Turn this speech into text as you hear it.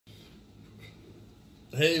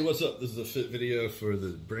Hey, what's up? This is a fit video for the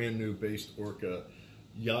brand new based Orca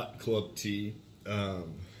Yacht Club tee. I'll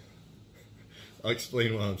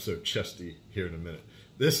explain why I'm so chesty here in a minute.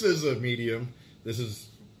 This is a medium. This is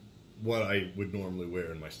what I would normally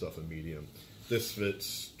wear in my stuff, a medium. This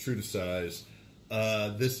fits true to size.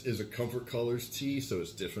 This is a Comfort Colors tee, so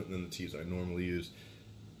it's different than the tees I normally use.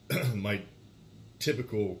 My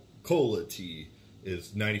typical Cola tee is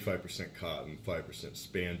 95% cotton, 5%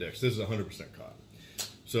 spandex. This is 100% cotton.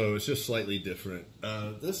 So it's just slightly different.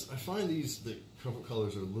 I find the Comfort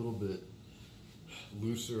Colors are a little bit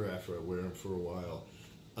looser after I wear them for a while.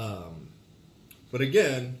 But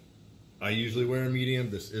again, I usually wear a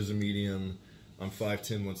medium. This is a medium. I'm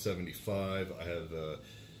 5'10", 175. I have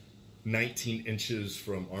 19 inches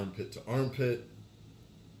from armpit to armpit.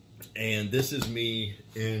 And this is me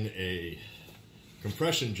in a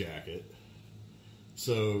compression jacket.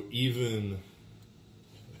 So even...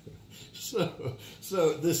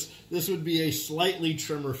 So this would be a slightly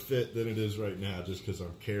trimmer fit than it is right now, just because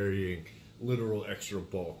I'm carrying literal extra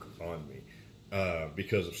bulk on me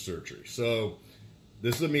because of surgery. So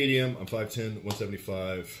this is a medium. I'm 5'10",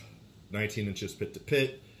 175, 19 inches pit to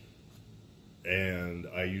pit, and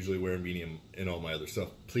I usually wear a medium in all my other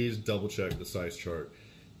stuff. Please double check the size chart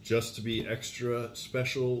just to be extra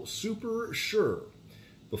special, super sure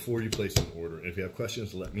before you place an order. And if you have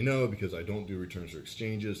questions, let me know, because I don't do returns or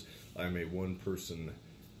exchanges. I'm a one-person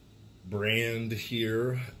brand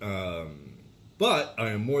here. But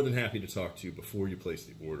I am more than happy to talk to you before you place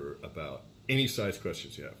the order about any size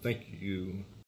questions you have. Thank you.